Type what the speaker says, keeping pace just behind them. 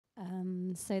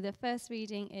So the first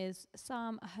reading is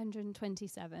Psalm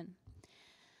 127.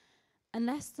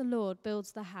 Unless the Lord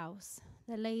builds the house,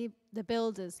 the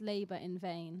builders labor in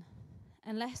vain.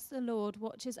 Unless the Lord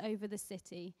watches over the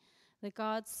city, the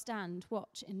guards stand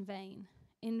watch in vain.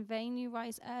 In vain you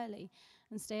rise early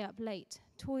and stay up late,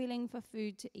 toiling for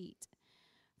food to eat,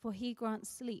 for he grants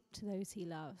sleep to those he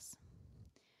loves.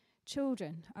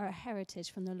 Children are a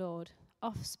heritage from the Lord,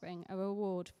 offspring a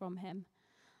reward from him.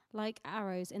 Like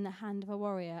arrows in the hand of a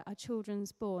warrior are children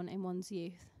born in one's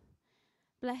youth.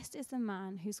 Blessed is the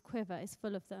man whose quiver is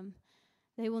full of them.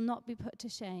 They will not be put to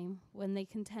shame when they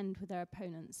contend with their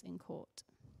opponents in court.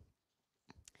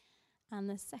 And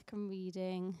the second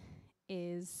reading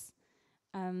is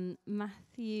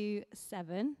Matthew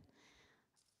 7,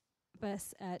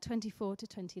 verse 24 to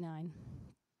 29.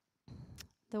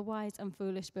 The wise and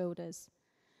foolish builders.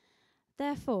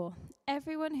 Therefore,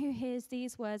 everyone who hears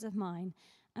these words of mine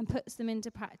and puts them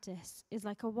into practice is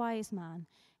like a wise man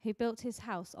who built his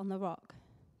house on the rock.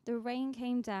 The rain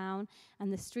came down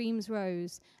and the streams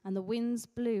rose and the winds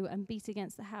blew and beat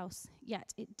against the house,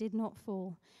 yet it did not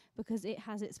fall because it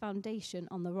has its foundation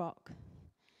on the rock.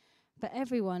 But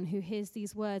everyone who hears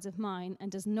these words of mine and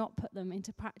does not put them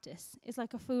into practice is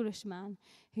like a foolish man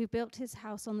who built his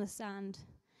house on the sand.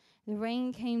 The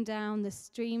rain came down, the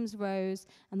streams rose,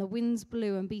 and the winds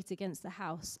blew and beat against the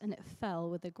house, and it fell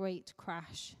with a great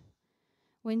crash.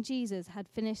 When Jesus had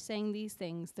finished saying these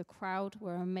things, the crowd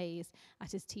were amazed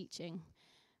at his teaching,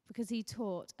 because he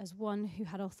taught as one who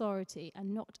had authority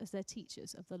and not as their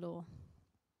teachers of the law.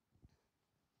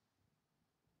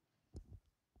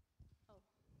 Oh,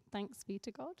 thanks be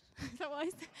to God. Is that what I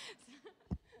said?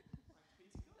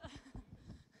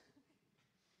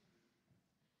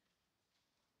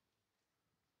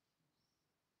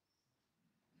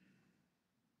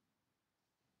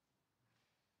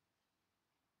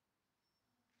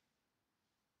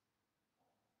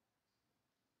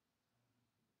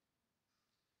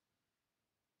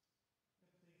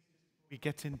 We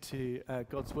get into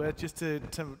God's word, just to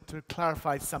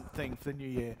clarify something for the new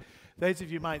year. Those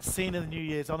of you might have seen in the New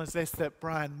Year's Honours list that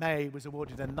Brian May was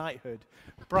awarded a knighthood.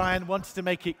 Brian wanted to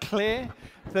make it clear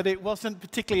that it wasn't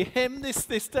particularly him this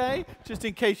day, just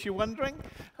in case you're wondering.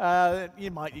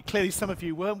 Clearly some of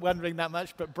you weren't wondering that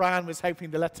much, but Brian was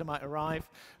hoping the letter might arrive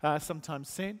sometime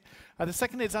soon. The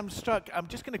second is I'm just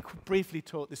going to briefly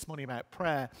talk this morning about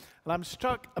prayer. And I'm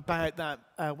struck about that,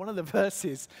 one of the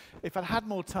verses, if I'd had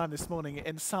more time this morning,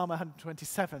 in Psalm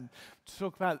 127, to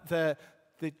talk about the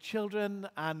children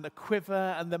and the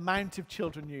quiver and the amount of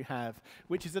children you have,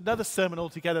 which is another sermon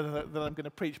altogether that I'm going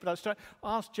to preach. But I was trying to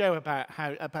ask Joe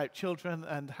about children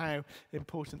and how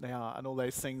important they are and all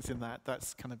those things in that.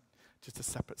 That's kind of just a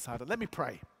separate side. Let me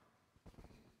pray.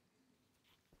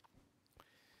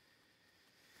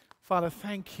 Father,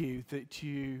 thank you that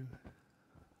you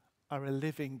are a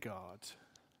living God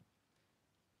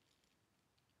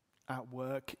at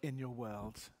work in your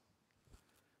world.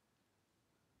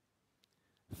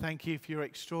 Thank you for your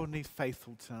extraordinarily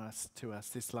faithful to us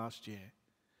this last year.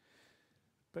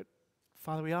 But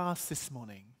Father, we ask this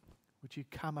morning, would you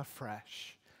come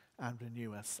afresh and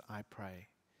renew us, I pray.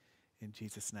 In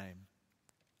Jesus' name,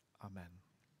 amen.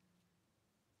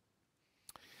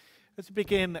 As we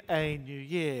begin a new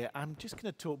year, I'm just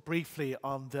going to talk briefly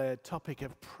on the topic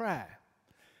of prayer.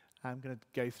 I'm going to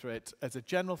go through it as a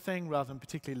general thing rather than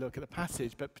particularly look at the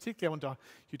passage, but particularly I want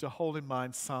you to hold in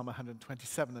mind Psalm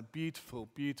 127, a beautiful,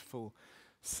 beautiful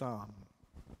psalm.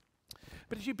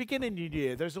 But as you begin a new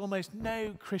year, there's almost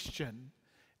no Christian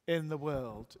in the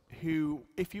world who,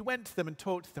 if you went to them and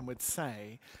talked to them, would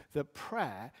say that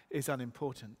prayer is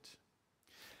unimportant.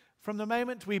 From the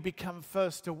moment we become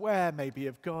first aware, maybe,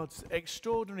 of God's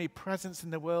extraordinary presence in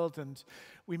the world, and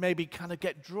we maybe kind of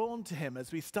get drawn to him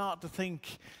as we start to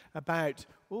think about,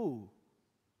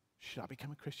 should I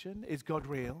become a Christian? Is God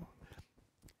real?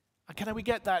 And can we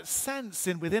get that sense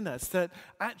within us that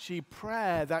actually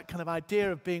prayer, that kind of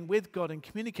idea of being with God and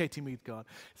communicating with God,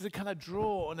 is a kind of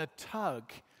draw and a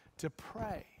tug to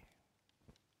pray.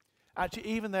 Actually,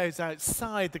 even those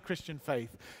outside the Christian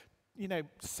faith,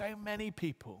 so many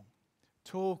people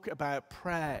talk about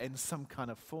prayer in some kind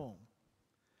of form.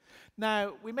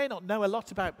 Now, we may not know a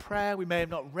lot about prayer. We may have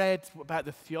not read about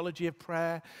the theology of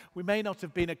prayer. We may not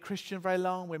have been a Christian very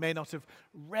long. We may not have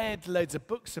read loads of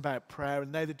books about prayer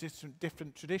and know the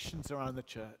different traditions around the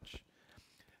church.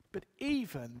 But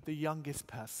even the youngest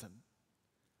person,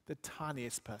 the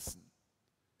tiniest person,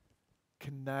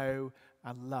 can know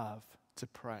and love to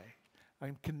pray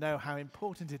and can know how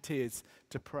important it is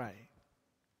to pray.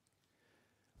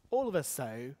 All of us,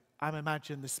 though, I'm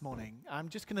imagining this morning, I'm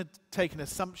just going to take an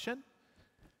assumption.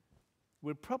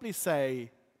 would probably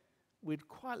say we'd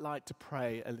quite like to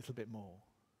pray a little bit more.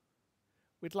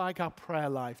 We'd like our prayer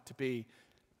life to be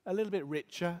a little bit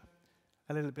richer,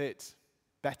 a little bit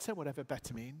better, whatever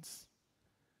better means.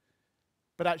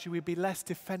 But actually we'd be less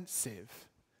defensive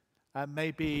and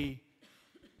maybe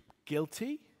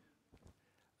guilty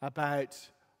about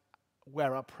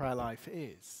where our prayer life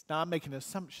is. Now, I'm making an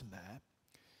assumption there,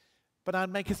 but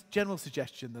I'd make a general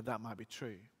suggestion that that might be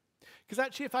true. Because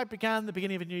actually, if I began the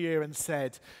beginning of a new year and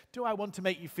said, do I want to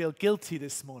make you feel guilty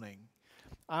this morning?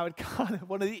 I would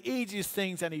one of the easiest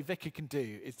things any vicar can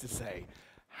do is to say,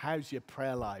 how's your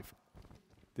prayer life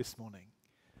this morning?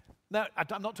 No,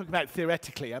 I'm not talking about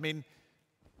theoretically. I mean,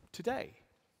 today,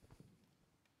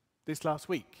 this last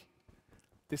week,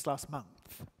 this last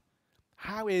month.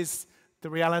 How is the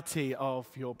reality of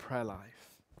your prayer life?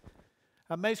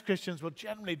 And most Christians will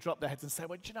generally drop their heads and say,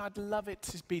 well, do you know, I'd love it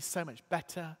to be so much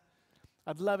better.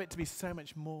 I'd love it to be so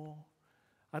much more.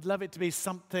 I'd love it to be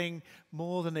something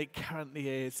more than it currently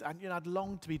is. And, you know, I'd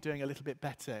long to be doing a little bit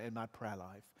better in my prayer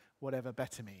life, whatever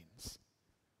better means.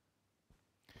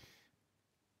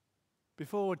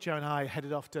 Before Joe and I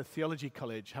headed off to theology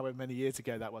college, however many years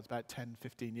ago that was, about 10,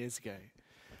 15 years ago,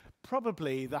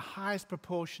 probably the highest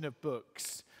proportion of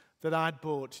books that I'd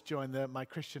bought during my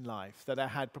Christian life, that I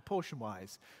had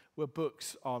proportion-wise, were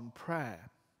books on prayer.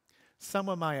 Some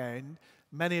were my own,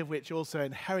 many of which also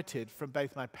inherited from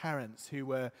both my parents, who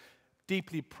were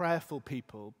deeply prayerful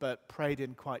people, but prayed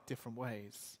in quite different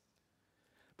ways.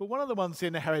 But one of the ones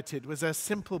inherited was a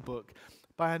simple book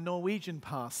by a Norwegian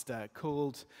pastor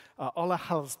called Ola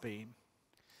Halsby.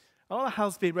 Ola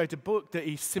Halsby wrote a book that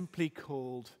he simply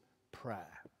called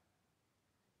Prayer.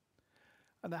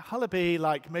 And Halsby,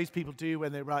 like most people do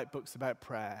when they write books about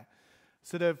prayer,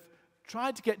 sort of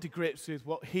tried to get to grips with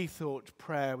what he thought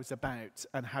prayer was about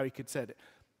and how he could say it.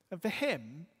 And for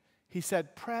him, he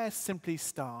said prayer simply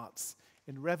starts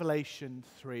in Revelation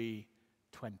 3:20.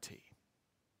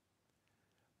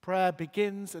 Prayer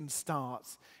begins and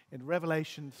starts in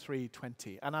Revelation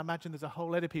 3:20. And I imagine there's a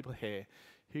whole lot of people here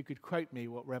who could quote me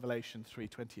what Revelation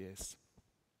 3:20 is.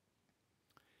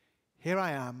 Here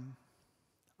I am.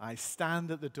 I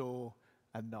stand at the door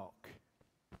and knock.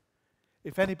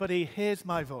 If anybody hears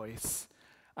my voice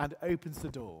and opens the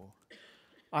door,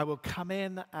 I will come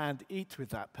in and eat with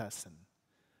that person,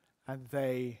 and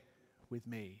they with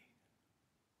me.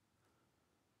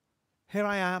 Here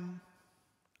I am.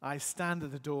 I stand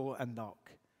at the door and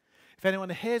knock. If anyone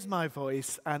hears my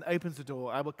voice and opens the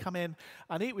door, I will come in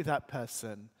and eat with that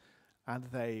person, and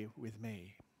they with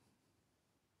me.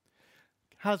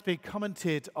 Halsby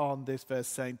commented on this verse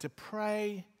saying, to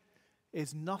pray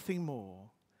is nothing more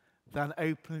than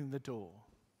opening the door.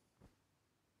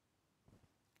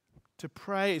 To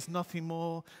pray is nothing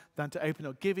more than to open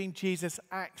or giving Jesus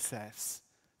access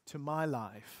to my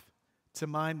life, to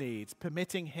my needs,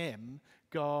 permitting him,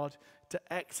 God, to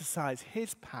exercise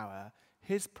his power,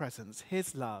 his presence,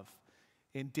 his love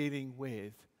in dealing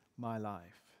with my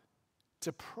life.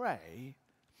 To pray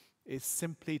is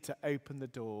simply to open the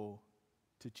door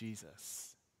to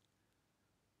Jesus.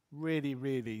 Really,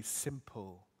 really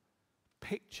simple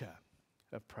picture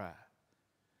of prayer.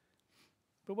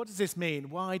 But what does this mean?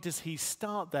 Why does he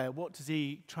start there? What does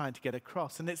he trying to get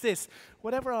across? And it's this: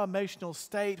 whatever our emotional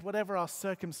state, whatever our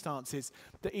circumstances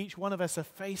that each one of us are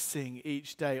facing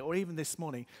each day, or even this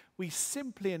morning, we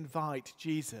simply invite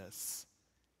Jesus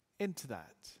into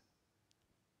that.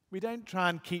 We don't try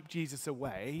and keep Jesus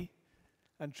away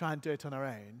and try and do it on our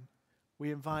own.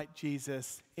 We invite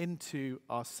Jesus into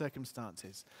our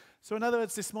circumstances. So in other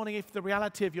words, this morning, if the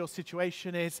reality of your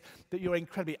situation is that you're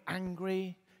incredibly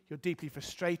angry, you're deeply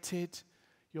frustrated,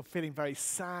 you're feeling very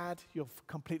sad, you're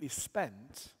completely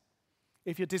spent,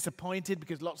 if you're disappointed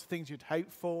because lots of things you'd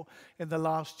hoped for in the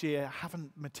last year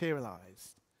haven't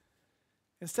materialized,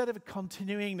 instead of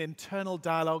continuing an internal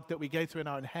dialogue that we go through in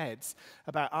our own heads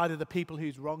about either the people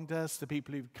who's wronged us, the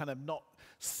people who've kind of not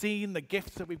seen the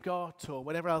gifts that we've got, or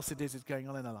whatever else it is going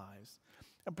on in our lives,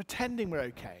 and pretending we're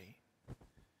okay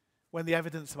when the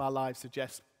evidence of our lives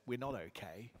suggests we're not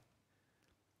okay,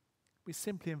 we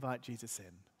simply invite Jesus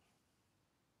in.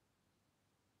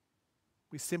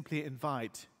 We simply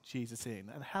invite Jesus in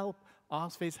and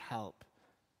ask for his help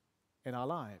in our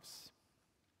lives.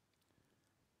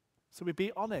 So we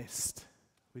be honest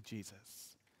with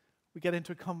Jesus. We get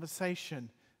into a conversation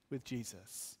with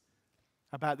Jesus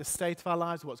about the state of our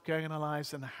lives, what's going on in our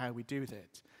lives, and how we do with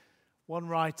it. One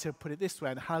writer put it this way,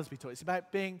 and Halsby taught, it's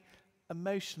about being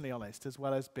emotionally honest as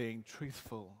well as being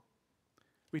truthful.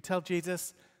 We tell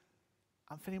Jesus,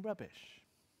 I'm feeling rubbish.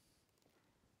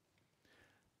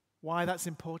 Why that's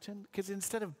important? Because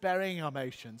instead of burying our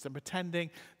emotions and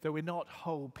pretending that we're not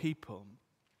whole people,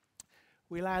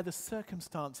 we allow the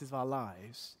circumstances of our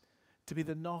lives to be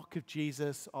the knock of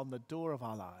Jesus on the door of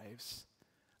our lives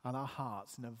and our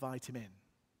hearts and invite him in.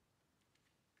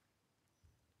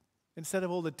 Instead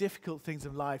of all the difficult things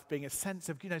of life being a sense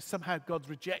of, somehow God's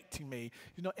rejecting me,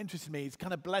 he's not interested in me, he's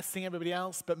kind of blessing everybody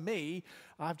else, but me,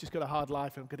 I've just got a hard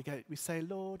life and I'm going to go. We say,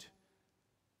 Lord,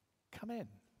 come in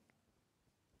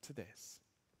to this.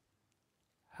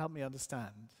 Help me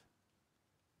understand.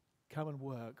 Come and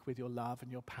work with your love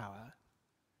and your power.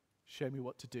 Show me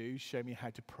what to do. Show me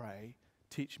how to pray.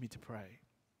 Teach me to pray.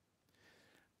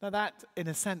 Now that, in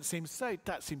a sense, seems so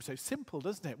simple,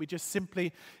 doesn't it? We just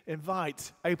simply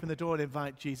open the door and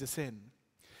invite Jesus in.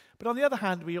 But on the other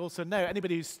hand, we also know,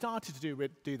 anybody who's started to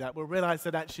do that will realize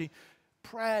that actually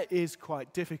prayer is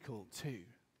quite difficult too.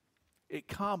 It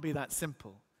can't be that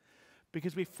simple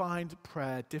because we find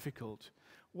prayer difficult.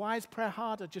 Why is prayer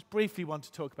hard? I just briefly want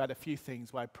to talk about a few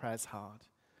things why prayer's hard.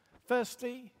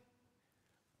 Firstly,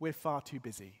 we're far too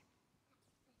busy.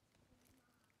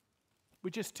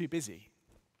 We're just too busy.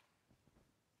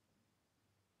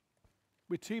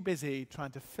 We're too busy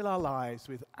trying to fill our lives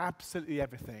with absolutely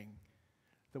everything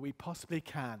that we possibly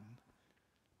can.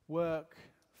 Work,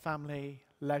 family,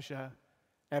 leisure,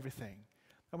 everything.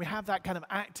 And we have that kind of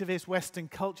activist Western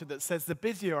culture that says the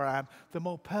busier I am, the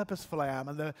more purposeful I am,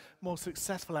 and the more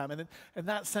successful I am. And in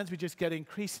that sense, we just get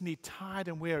increasingly tired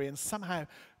and weary, and somehow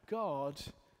God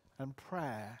and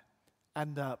prayer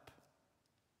end up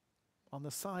on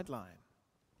the sideline.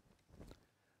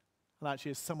 And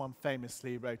actually, as someone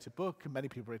famously wrote a book, and many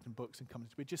people have written books and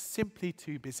comments, we're just simply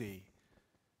too busy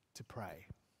to pray.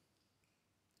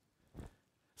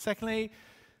 Secondly,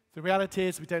 the reality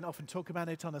is we don't often talk about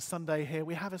it on a Sunday here.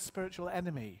 We have a spiritual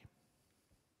enemy.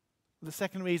 The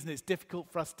second reason it's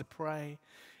difficult for us to pray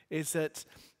is that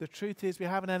the truth is we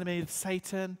have an enemy,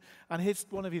 Satan, and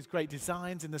one of his great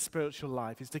designs in the spiritual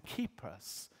life is to keep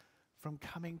us from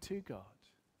coming to God.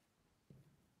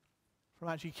 From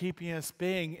actually keeping us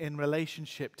being in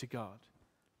relationship to God.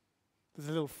 There's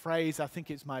a little phrase, I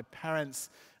think it's my parents,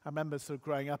 I remember sort of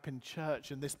growing up in church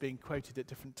and this being quoted at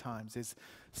different times, is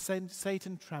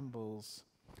Satan trembles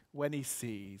when he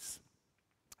sees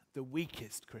the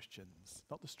weakest Christians,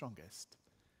 not the strongest,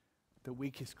 the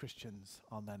weakest Christians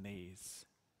on their knees.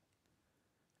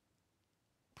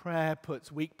 Prayer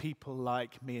puts weak people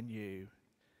like me and you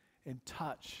in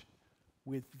touch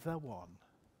with the one,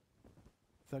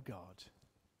 the God,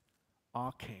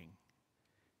 our King,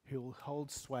 who will hold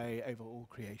sway over all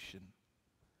creation.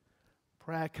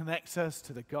 Prayer connects us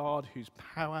to the God whose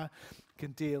power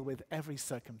can deal with every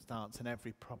circumstance and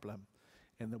every problem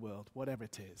in the world, whatever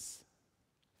it is.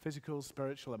 Physical,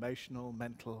 spiritual, emotional,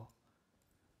 mental.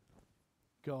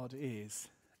 God is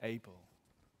able.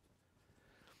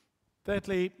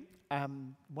 Thirdly,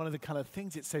 one of the kind of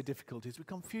things that's so difficult is we're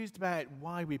confused about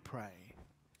why we pray.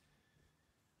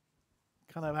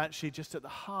 Kind of actually just at the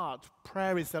heart,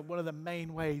 prayer is that one of the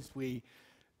main ways we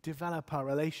develop our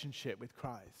relationship with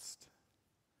Christ.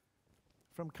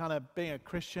 From kind of being a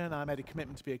Christian, I made a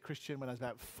commitment to be a Christian when I was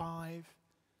about 5.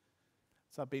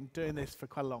 So I've been doing this for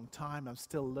quite a long time. I'm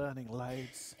still learning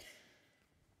loads.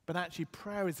 But actually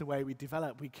prayer is the way we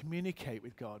develop. We communicate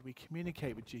with God. We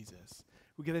communicate with Jesus.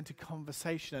 We get into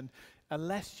conversation. And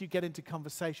unless you get into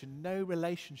conversation, no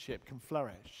relationship can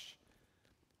flourish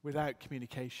without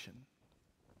communication.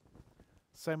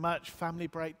 So much family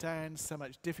breakdown, so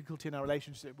much difficulty in our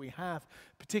relationship we have,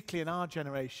 particularly in our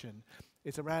generation,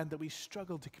 is around that we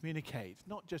struggle to communicate,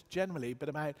 not just generally, but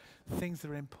about things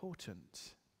that are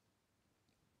important.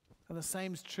 And the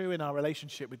same is true in our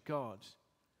relationship with God.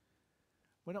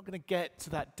 We're not going to get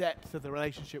to that depth of the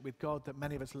relationship with God that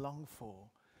many of us long for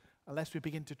unless we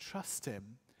begin to trust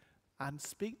him and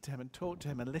speak to him and talk to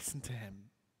him and listen to him.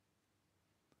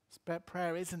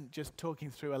 Prayer isn't just talking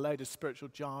through a load of spiritual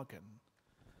jargon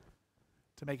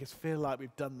to make us feel like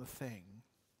we've done the thing.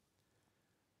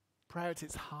 Prayer at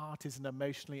its heart is an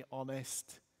emotionally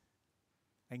honest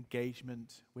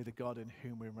engagement with a God in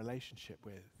whom we're in relationship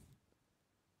with,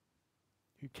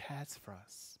 who cares for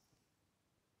us.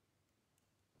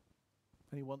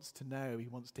 And he wants to know, he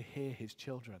wants to hear his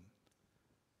children.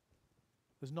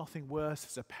 There's nothing worse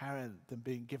as a parent than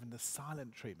being given the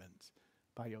silent treatment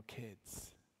by your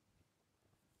kids.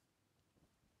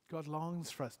 God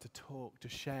longs for us to talk, to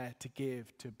share, to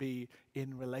give, to be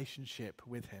in relationship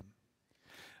with him.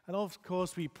 And of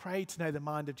course, we pray to know the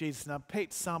mind of Jesus. And I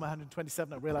picked Psalm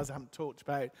 127. I realize I haven't talked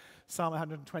about Psalm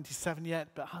 127 yet,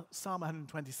 but Psalm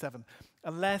 127.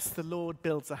 Unless the Lord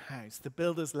builds a house, the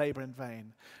builders labor in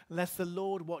vain. Unless the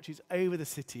Lord watches over the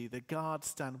city, the guards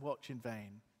stand watch in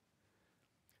vain.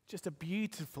 Just a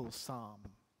beautiful psalm.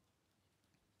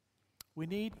 We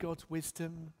need God's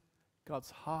wisdom,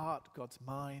 God's heart, God's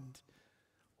mind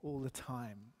all the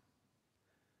time.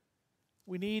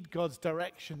 We need God's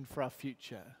direction for our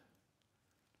future.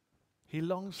 He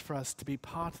longs for us to be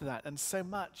part of that. And so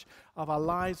much of our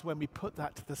lives, when we put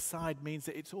that to the side, means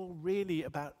that it's all really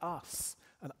about us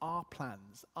and our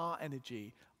plans, our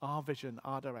energy, our vision,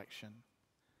 our direction.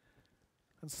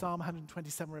 And Psalm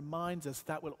 127 reminds us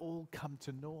that will all come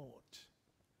to naught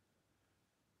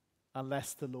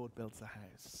unless the Lord builds a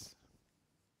house.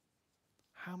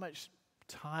 How much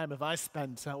time have I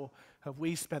spent, or have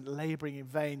we spent laboring in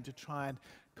vain to try and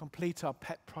complete our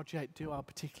pet project, do our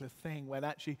particular thing, when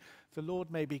actually the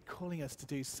Lord may be calling us to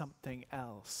do something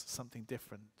else, something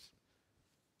different?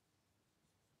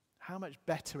 How much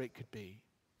better it could be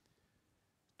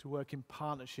to work in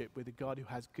partnership with a God who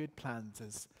has good plans,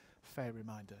 as Faye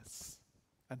reminds us,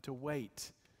 and to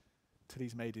wait till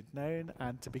he's made it known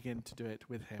and to begin to do it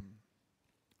with him.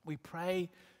 We pray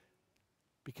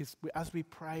because as we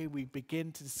pray, we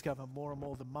begin to discover more and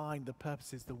more the mind, the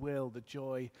purposes, the will, the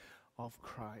joy of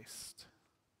Christ.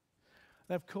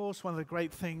 And of course, one of the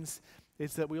great things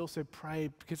is that we also pray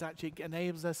because actually it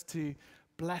enables us to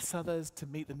bless others, to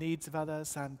meet the needs of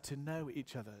others, and to know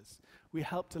each other's. We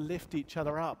help to lift each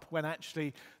other up when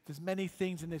actually there's many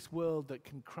things in this world that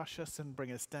can crush us and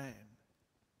bring us down.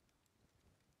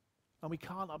 And we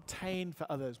can't obtain for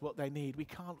others what they need. We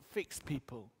can't fix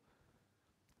people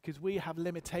because we have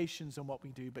limitations on what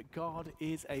we do, but God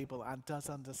is able and does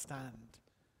understand.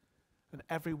 And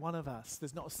every one of us,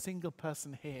 there's not a single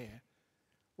person here,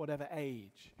 whatever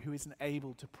age, who isn't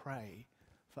able to pray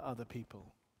for other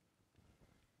people.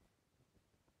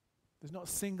 There's not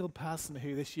a single person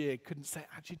who this year couldn't say,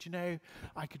 actually, do you know,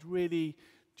 I could really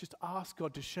just ask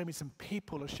God to show me some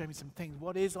people or show me some things.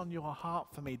 What is on your heart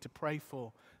for me to pray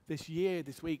for this year,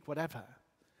 this week, whatever?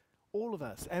 All of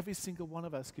us, every single one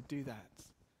of us could do that.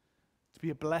 To be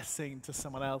a blessing to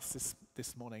someone else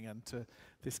this morning and to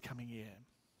this coming year.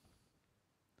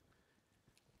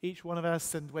 Each one of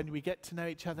us, and when we get to know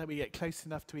each other, we get close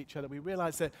enough to each other, we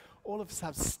realize that all of us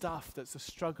have stuff that's a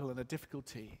struggle and a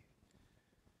difficulty.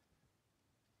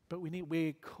 But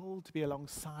we're called to be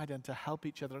alongside and to help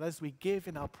each other. And as we give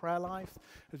in our prayer life,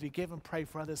 as we give and pray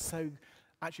for others, so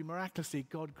actually miraculously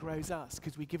God grows us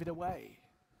because we give it away.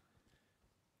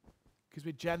 Because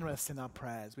we're generous in our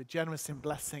prayers, we're generous in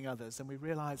blessing others, and we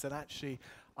realize that actually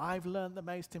I've learned the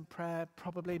most in prayer,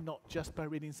 probably not just by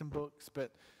reading some books,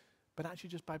 but actually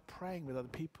just by praying with other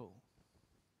people.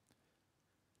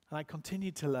 And I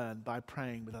continue to learn by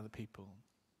praying with other people.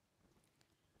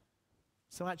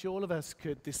 So actually all of us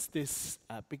could, this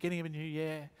beginning of a new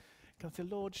year, can say,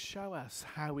 Lord, show us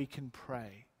how we can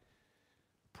pray.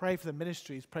 Pray for the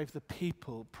ministries, pray for the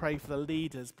people, pray for the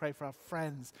leaders, pray for our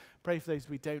friends, pray for those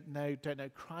we don't know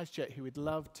Christ yet, who we'd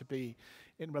love to be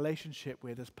in relationship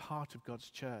with as part of God's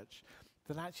church.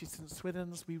 That actually, St.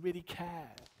 Swithin's, we really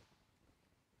care.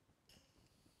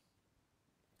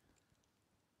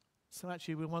 So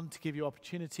actually, we want to give you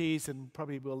opportunities, and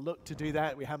probably we'll look to do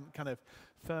that. We haven't kind of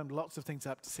firmed lots of things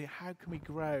up to see how can we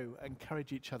grow,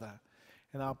 encourage each other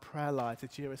in our prayer life.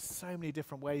 This year, there are so many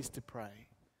different ways to pray.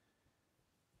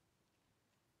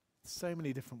 So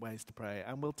many different ways to pray.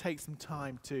 And we'll take some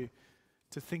time to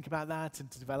think about that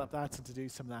and to develop that and to do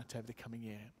some of that over the coming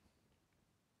year.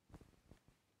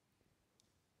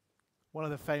 One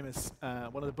of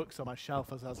the books on my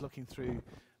shelf as I was looking through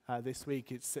this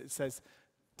week, it says,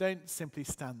 don't simply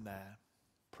stand there,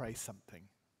 pray something.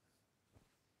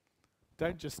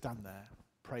 Don't just stand there,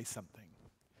 pray something.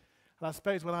 And I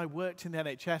suppose when I worked in the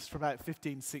NHS for about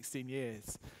 15, 16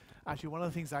 years, actually one of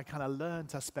the things I kind of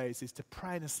learned, I suppose, is to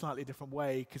pray in a slightly different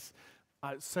way, because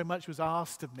so much was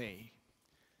asked of me,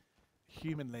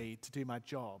 humanly, to do my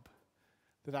job,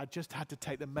 that I just had to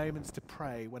take the moments to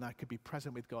pray when I could be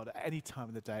present with God at any time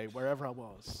of the day, wherever I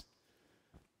was.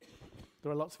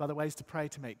 There are lots of other ways to pray,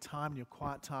 to make time in your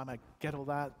quiet time. I get all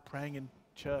that, praying in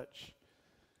church.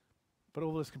 But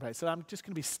all of us can pray. So I'm just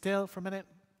going to be still for a minute.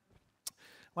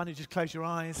 Why don't you just close your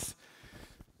eyes?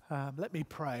 Let me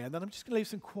pray. And then I'm just going to leave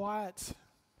some quiet.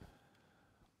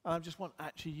 And I just want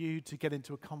actually you to get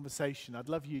into a conversation. I'd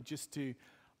love you just to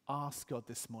ask God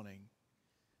this morning.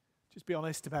 Just be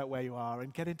honest about where you are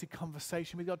and get into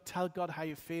conversation with God. Tell God how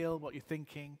you feel, what you're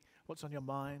thinking, what's on your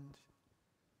mind.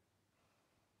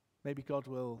 Maybe God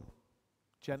will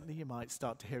gently, you might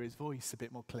start to hear his voice a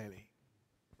bit more clearly.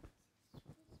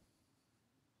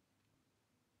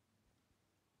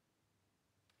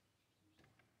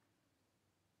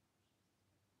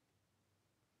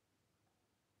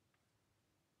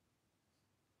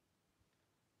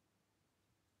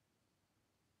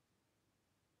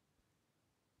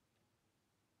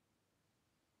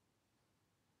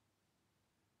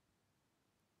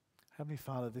 Heavenly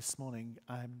Father, this morning,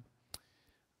 I'm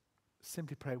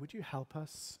simply pray, would you help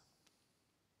us?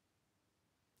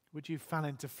 Would you fan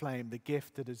into flame the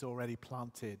gift that is already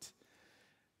planted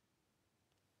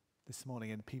this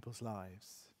morning in people's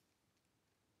lives?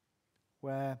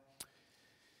 Where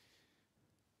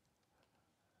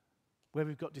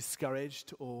we've got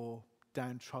discouraged or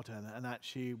downtrodden and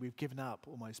actually we've given up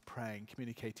almost praying,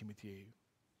 communicating with you.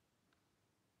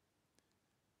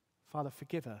 Father,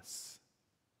 forgive us.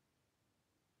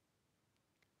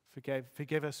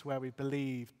 Forgive us where we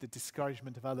believed the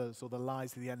discouragement of others or the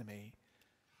lies of the enemy.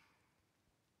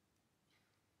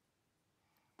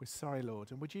 We're sorry,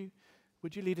 Lord. And would you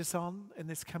lead us on in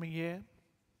this coming year?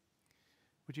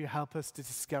 Would you help us to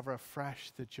discover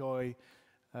afresh the joy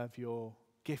of your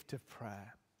gift of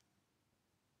prayer?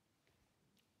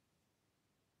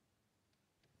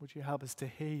 Would you help us to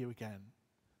hear you again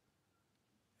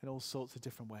in all sorts of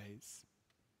different ways?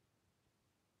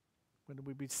 When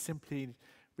we simply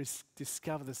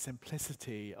discover the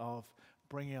simplicity of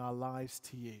bringing our lives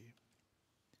to you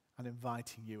and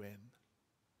inviting you in.